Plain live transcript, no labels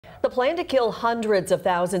The plan to kill hundreds of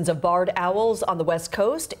thousands of barred owls on the West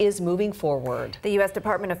Coast is moving forward. The U.S.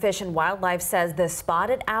 Department of Fish and Wildlife says the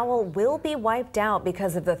spotted owl will be wiped out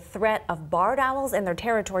because of the threat of barred owls in their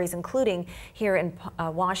territories, including here in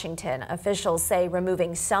Washington. Officials say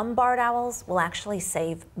removing some barred owls will actually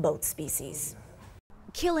save both species.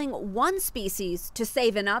 Killing one species to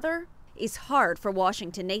save another is hard for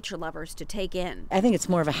Washington nature lovers to take in. I think it's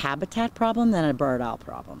more of a habitat problem than a barred owl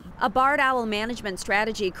problem. A barred owl management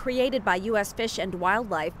strategy created by U.S. Fish and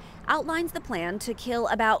Wildlife outlines the plan to kill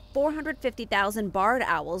about 450,000 barred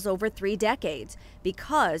owls over 3 decades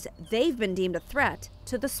because they've been deemed a threat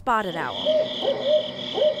to the spotted owl.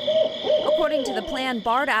 According to the plan,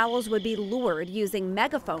 barred owls would be lured using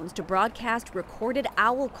megaphones to broadcast recorded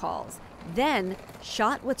owl calls, then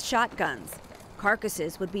shot with shotguns.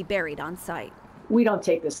 Carcasses would be buried on site. We don't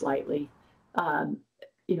take this lightly.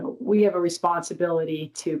 We have a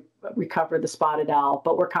responsibility to recover the spotted owl,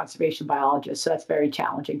 but we're conservation biologists, so that's very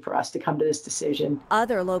challenging for us to come to this decision.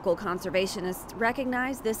 Other local conservationists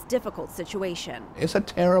recognize this difficult situation. It's a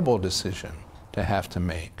terrible decision to have to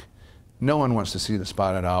make. No one wants to see the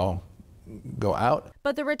spotted owl go out.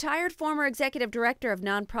 But the retired former executive director of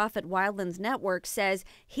nonprofit Wildlands Network says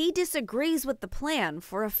he disagrees with the plan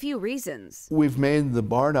for a few reasons. We've made the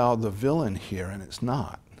barred owl the villain here, and it's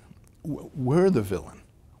not. We're the villain.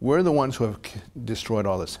 We're the ones who have destroyed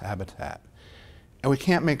all this habitat. And we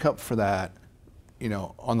can't make up for that,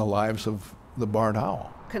 on the lives of the barred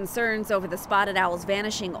owl. Concerns over the spotted owl's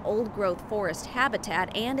vanishing old-growth forest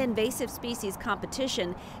habitat and invasive species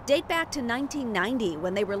competition date back to 1990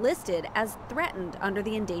 when they were listed as threatened under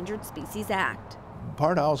the Endangered Species Act.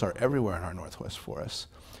 Barred owls are everywhere in our Northwest forests.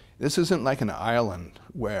 This isn't like an island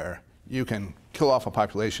where you can kill off a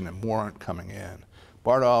population and more aren't coming in.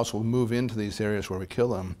 Barred owls will move into these areas where we kill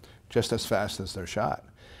them just as fast as they're shot.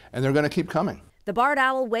 And they're going to keep coming. The barred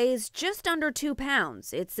owl weighs just under 2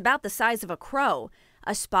 pounds. It's about the size of a crow.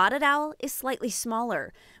 A spotted owl is slightly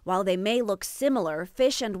smaller. While they may look similar,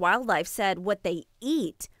 Fish and Wildlife said what they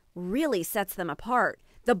eat really sets them apart.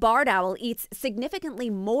 The barred owl eats significantly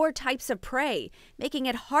more types of prey, making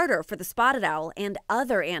it harder for the spotted owl and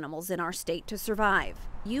other animals in our state to survive.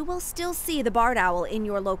 You will still see the barred owl in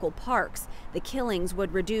your local parks. The killings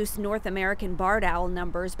would reduce North American barred owl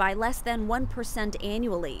numbers by less than 1%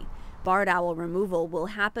 annually. Barred owl removal will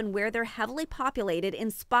happen where they're heavily populated in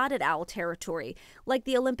spotted owl territory, like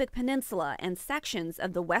the Olympic Peninsula and sections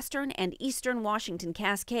of the western and eastern Washington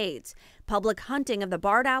Cascades. Public hunting of the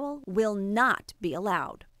barred owl will not be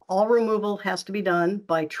allowed. All removal has to be done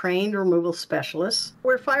by trained removal specialists.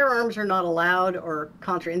 Where firearms are not allowed or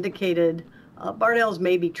contraindicated, barred owls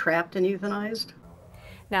may be trapped and euthanized.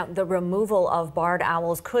 Now, the removal of barred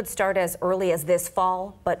owls could start as early as this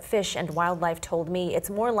fall, but Fish and Wildlife told me it's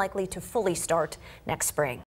more likely to fully start next spring.